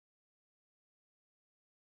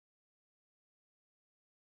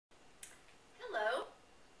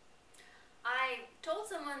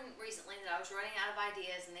was running out of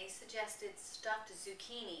ideas, and they suggested stuffed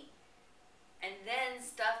zucchini. And then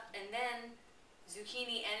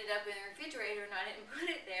zucchini ended up in the refrigerator, and I didn't put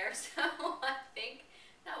it there, so I think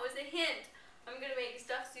that was a hint. I'm going to make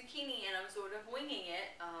stuffed zucchini, and I'm sort of winging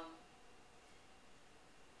it.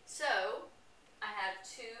 So, I have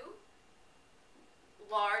 2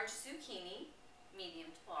 large zucchini,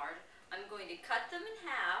 medium to large. I'm going to cut them in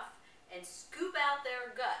half and scoop out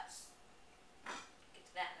their guts. Get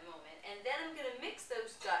to that in a moment. And then I'm going to mix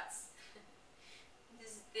those guts,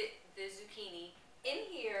 the zucchini, in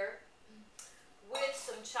here with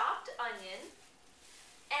some chopped onion,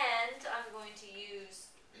 and I'm going to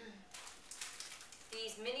use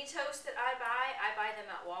these mini toasts that I buy. I buy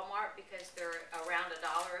them at Walmart because they're around $1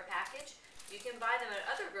 a package. You can buy them at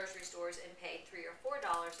other grocery stores and pay $3 or $4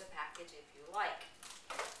 a package if you like.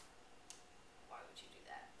 Why would you do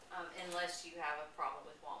that? Unless you have a problem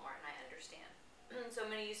with Walmart, and I understand. So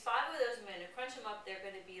I'm going to use 5 of those. I'm going to crunch them up. They're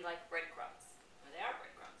going to be like breadcrumbs. Well, they are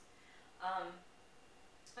breadcrumbs. I'm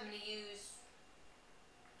going to use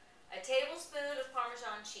a tablespoon of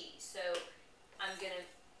Parmesan cheese. So I'm going to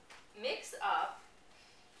mix up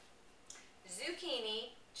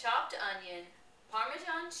zucchini, chopped onion,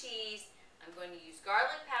 Parmesan cheese. I'm going to use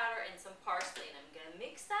garlic powder and some parsley, and I'm going to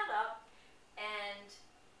mix that up and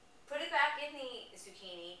put it back in the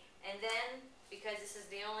zucchini. And then, because this is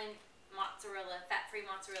the only mozzarella, fat-free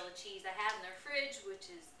mozzarella cheese I have in the fridge, which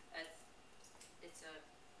is it's a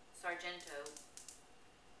Sargento,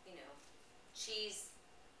 you know, cheese.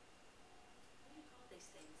 What do you call these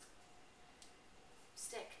things?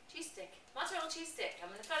 Cheese stick, mozzarella cheese stick. I'm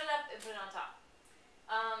going to cut it up and put it on top.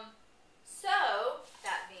 So,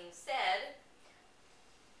 that being said,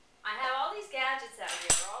 I have all these gadgets out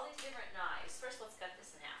here, all these different knives. First, let's cut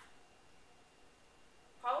this in half.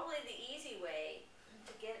 Probably the easy way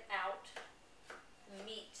to get out the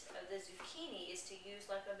meat of the zucchini is to use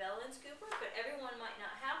like a melon scooper, but everyone might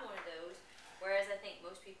not have one of those, whereas I think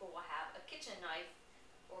most people will have a kitchen knife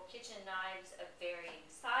or kitchen knives of varying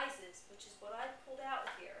sizes, which is what I pulled out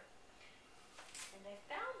here. And I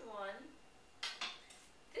found one.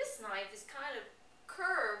 This knife is kind of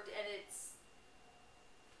curved, and it's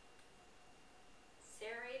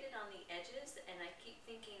serrated on the edges, and I keep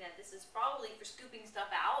thinking that this is probably for scooping stuff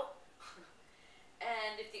out.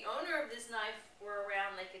 And if the owner of this knife were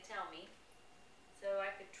around, they could tell me. So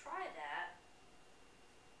I could try that.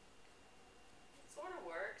 It sort of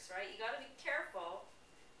works, right? You got to be careful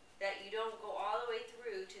that you don't go all the way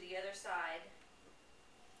through to the other side.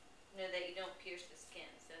 You know, that you don't pierce the skin.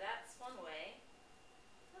 So that's one way.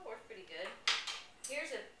 That works pretty good.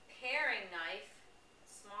 Here's a paring knife, a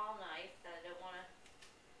small knife that I don't want to.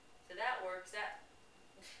 So that works.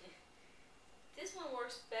 This one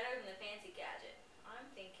works better than the fancy gadget. I'm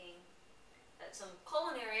thinking that some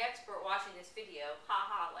culinary expert watching this video,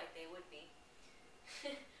 haha, like they would be,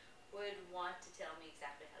 would want to tell me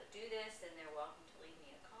exactly how to do this, and they're welcome to leave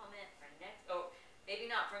me a comment for next. Oh, maybe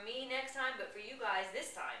not for me next time, but for you guys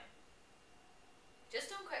this time. Just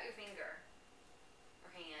don't cut your finger or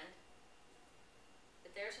hand.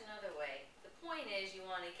 But there's another way. The point is, you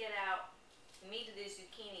want to get out the meat of the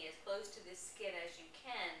zucchini as close to the skin as you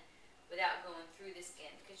can without going through the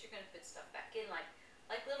skin, because you're going to put stuff back in like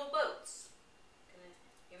little boats.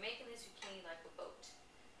 You're making the zucchini like a boat.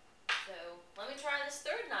 So let me try this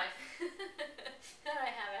third knife that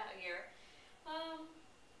I have out here.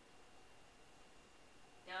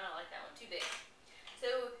 No, I don't like that one. Too big.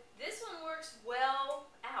 So this one works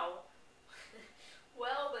well. Ow.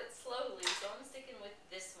 Well, but slowly. So I'm sticking with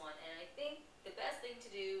this one, and I think the best thing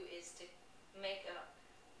to do is to make a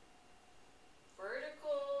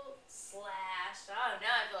vertical slash. Oh,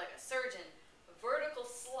 now I feel like a surgeon. A vertical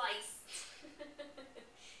slice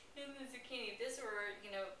in the zucchini. If this were, you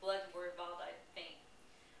know, blood were involved, I'd faint.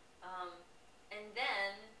 And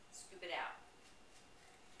then scoop it out.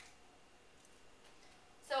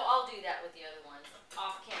 So I'll do that with the other ones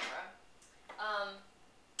off camera. I'm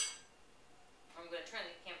going to turn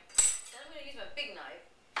the camera. Then I'm going to use my big knife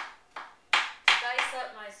to dice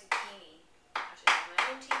up my zucchini. I should have my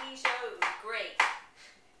own TV show. It would be great.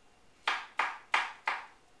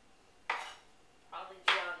 Probably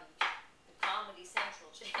be on the Comedy Central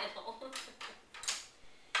channel.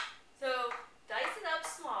 So dice it up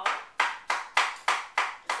small.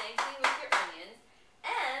 The same thing with your onions.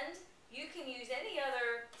 And you can use any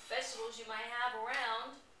other vegetables you might have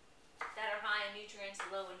around that are high in nutrients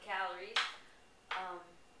and low in calories.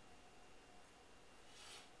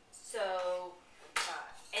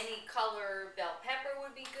 Any color bell pepper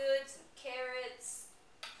would be good, some carrots.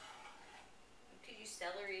 You could use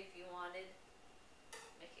celery if you wanted.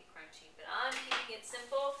 Make it crunchy, but I'm keeping it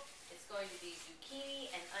simple. It's going to be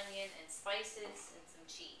zucchini and onion and spices and some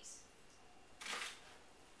cheese.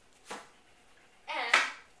 And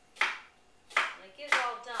when I get it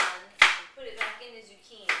all done and put it back in the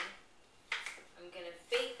zucchini, I'm going to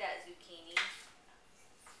bake that zucchini.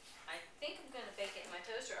 I think I'm going to bake it in my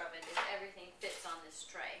toaster oven if everything fits on this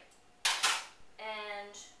tray.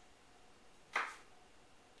 And,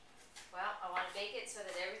 well, I want to bake it so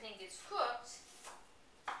that everything gets cooked.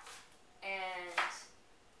 And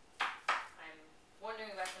I'm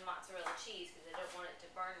wondering about the mozzarella cheese because I don't want it to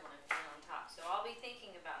burn when I put it on top. So I'll be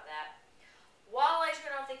thinking about that while I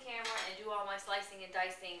turn off the camera and do all my slicing and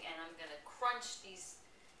dicing. And I'm going to crunch these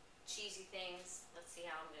cheesy things. Let's see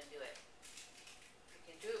how I'm going to do it.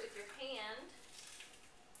 You can do it with your hand,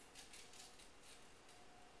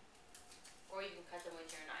 or you can cut them with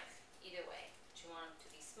your knife. Either way, but you want them to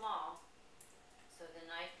be small, so the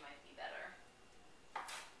knife might be better.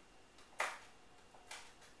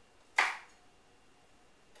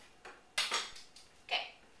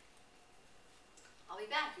 Okay, I'll be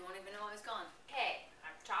back. You won't even know I was gone. Okay,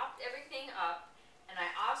 I've chopped everything up, and I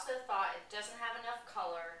also thought it doesn't have enough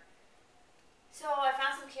color, so I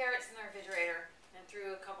found some carrots in the refrigerator and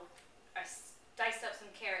threw a couple. I diced up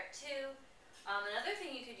some carrot too. Another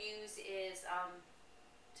thing you could use is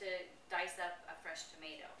to dice up a fresh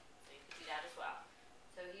tomato. So you could do that as well.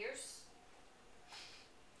 So here's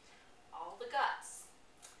all the guts.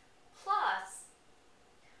 Plus,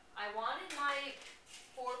 I wanted my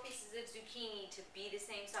 4 pieces of zucchini to be the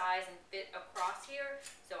same size and fit across here.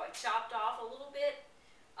 So I chopped off a little bit.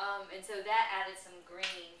 And so that added some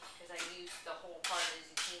green because I used the whole part of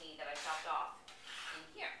the zucchini that I chopped off in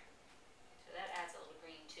here. So that adds a little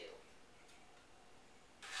green too.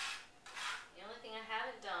 The only thing I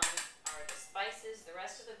haven't done are the spices, the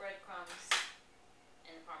rest of the breadcrumbs,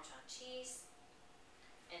 and the Parmesan cheese,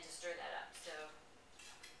 and to stir that up. So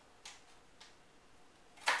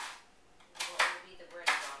what will be the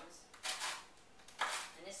breadcrumbs?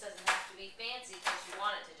 And this doesn't have to be fancy because you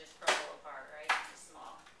want it to just crumble apart, right? It's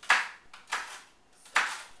small.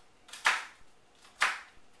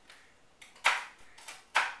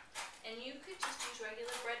 And you could just use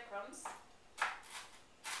regular breadcrumbs.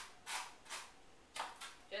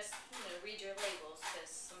 Just, read your labels, because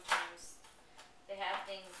sometimes they have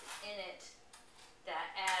things in it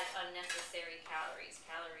that add unnecessary calories.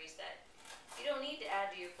 Calories that you don't need to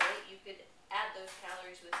add to your plate. You could add those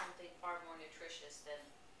calories with something far more nutritious than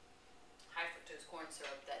high fructose corn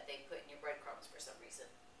syrup that they put in your breadcrumbs for some reason.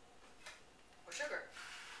 Or sugar.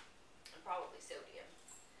 And probably sodium.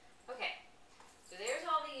 Okay. So there's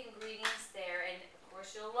all the ingredients there, and of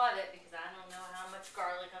course you'll love it because I don't know how much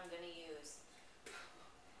garlic I'm going to use.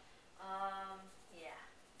 Yeah.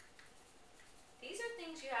 These are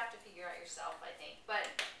things you have to figure out yourself, I think. But,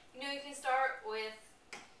 you can start with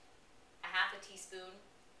a half a teaspoon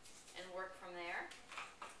and work from there.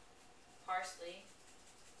 Parsley.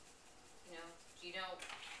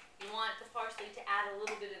 You want the parsley to add a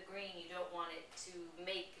little bit of green. You don't want it to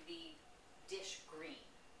make the dish green.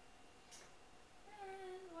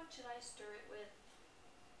 And what should I stir it with?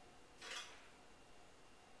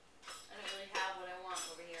 I don't really have what I want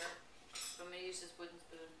over here, so I'm going to use this wooden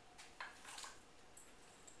spoon.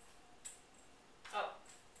 Oh,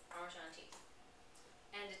 Parmesan cheese.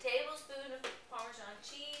 And a tablespoon of Parmesan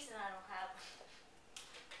cheese, and I don't have...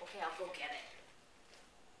 Okay, I'll go get it.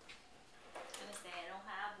 I was going to say I don't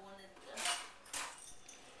have one of the...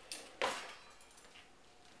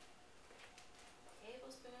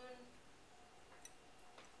 Tablespoon.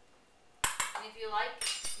 And if you like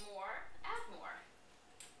more, add more.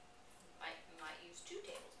 You might use 2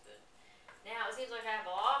 tablespoons. Now it seems like I have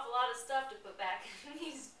an awful lot of stuff to put back in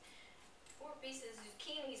these 4 pieces of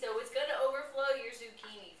zucchini, so it's going to overflow your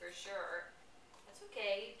zucchini for sure. That's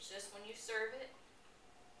okay. It's just when you serve it,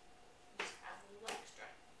 just add a little extra.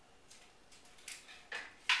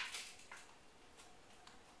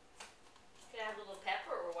 You could add a little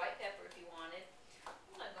pepper or white pepper if you wanted.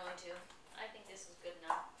 I'm not going to. I think this is good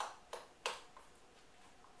enough.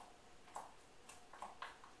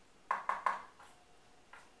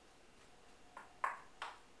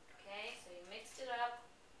 Okay, so you mixed it up.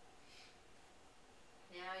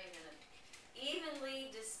 Now you're going to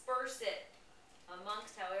evenly disperse it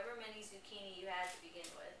amongst however many zucchini you had to begin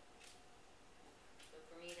with. So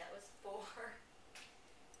for me that was 4.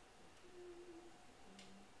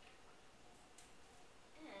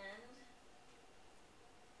 And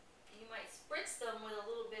you might spritz them with a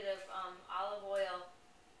little bit of olive oil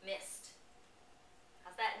mist.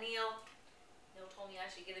 How's that, Neil? Neil told me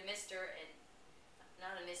I should get a mister, and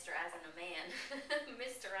not a mister as in a man,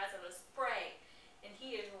 mister as in a spray. And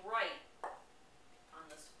he is right on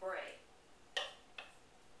the spray.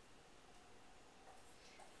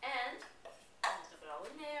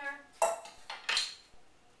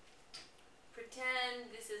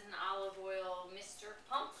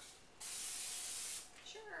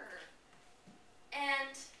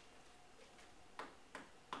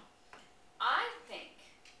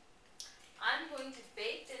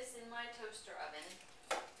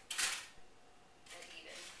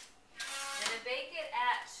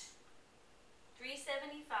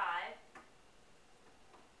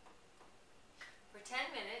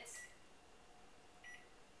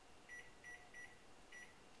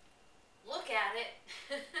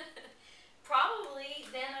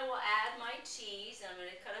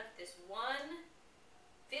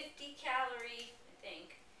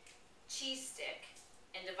 cheese stick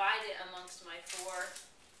and divide it amongst my 4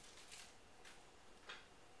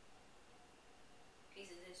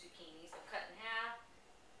 pieces of zucchini. So cut in half,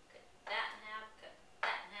 cut that in half, cut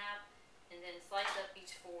that in half, and then slice up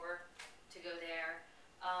each 4 to go there.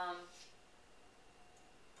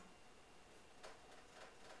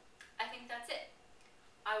 I think that's it.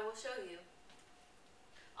 I will show you.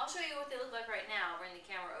 I'll show you what they look like right now. I'll bring the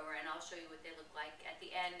camera over and I'll show you what they look like at the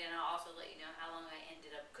end, and I'll also let you know how long I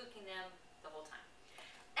ended up cooking them the whole time.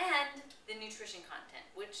 And the nutrition content,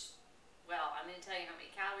 which, well, I'm going to tell you how many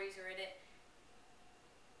calories are in it.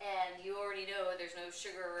 And you already know there's no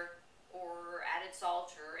sugar or added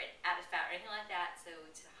salt or added fat or anything like that, so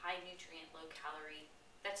it's a high nutrient, low calorie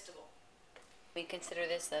vegetable. We consider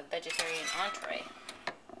this a vegetarian entree.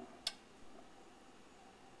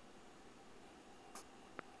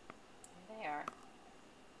 There they are.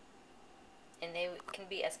 And they can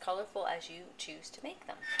be as colorful as you choose to make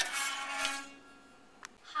them.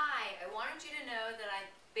 Hi, I wanted you to know that I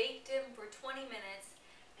baked them for 20 minutes,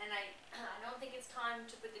 and I don't think it's time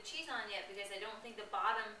to put the cheese on yet because I don't think the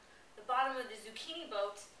bottom of the zucchini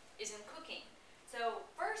boat isn't cooking. So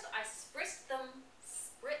first I spritzed them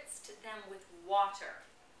with water.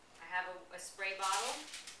 I have a spray bottle,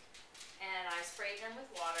 and I sprayed them with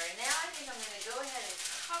water. And now I think I'm going to go ahead and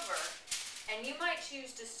cover, and you might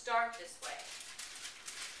choose to start this way.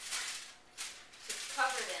 Just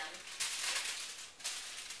cover them.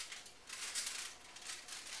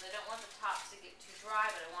 I don't want the tops to get too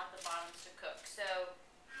dry, but I want the bottoms to cook. So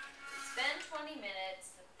it's been 20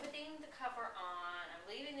 minutes. I'm putting the cover on. I'm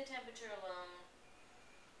leaving the temperature alone.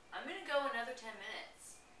 I'm going to go another 10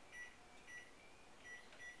 minutes.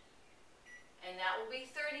 And that will be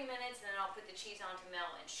 30 minutes, and then I'll put the cheese on to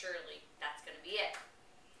melt, and surely that's going to be it.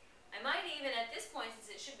 I might even, at this point,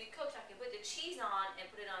 since it should be cooked, I can put the cheese on and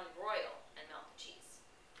put it on broil and melt the cheese.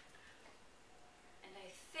 And I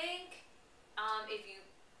think if you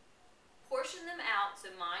portion them out, so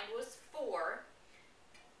mine was 4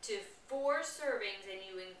 to 4 servings, and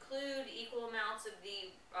you include equal amounts of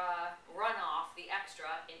the runoff, the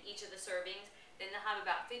extra, in each of the servings, then they'll have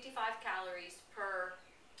about 55 calories per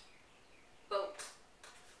boat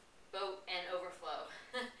and overflow.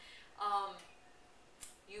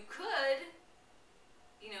 You could,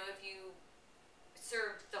 if you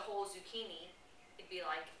served the whole zucchini, it'd be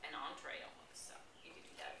like an entree almost, so you could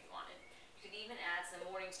do that if you wanted. You could even add some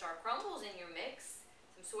Morningstar crumbles in your mix,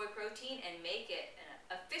 some soy protein, and make it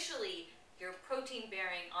officially your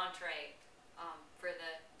protein-bearing entree for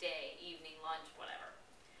the day, evening, lunch, whatever.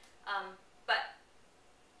 But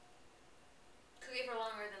cook it for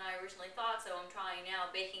longer than I originally thought, so I'm trying now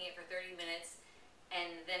baking it for 30 minutes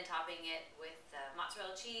and then topping it with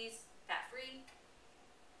mozzarella cheese, fat-free.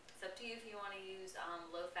 It's up to you if you want to use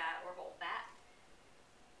low-fat or whole-fat.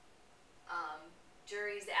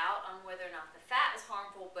 Jury's out on whether or not the fat is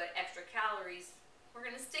harmful, but extra calories, we're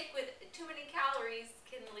going to stick with too many calories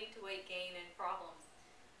can lead to weight gain and problems.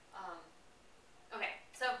 Okay,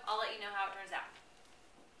 so I'll let you know how it turns out.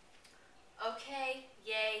 Okay,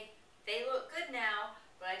 yay, they look good now,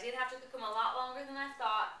 but I did have to cook them a lot longer than I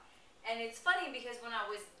thought. And it's funny because when I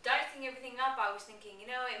was dicing everything up, I was thinking, it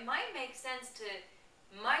might make sense to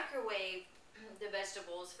microwave the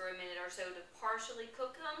vegetables for a minute or so to partially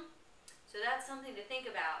cook them. So that's something to think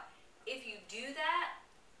about. If you do that,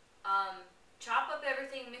 chop up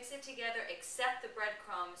everything, mix it together, except the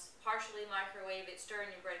breadcrumbs, partially microwave it, stir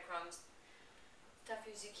in your breadcrumbs, stuff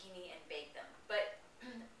your zucchini, and bake them.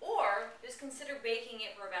 Or just consider baking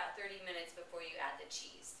it for about 30 minutes before you add the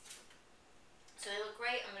cheese. So they look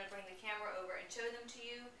great. I'm going to bring the camera over and show them to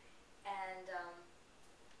you. And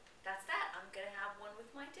that's that. I'm going to have one with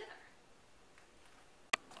my dinner.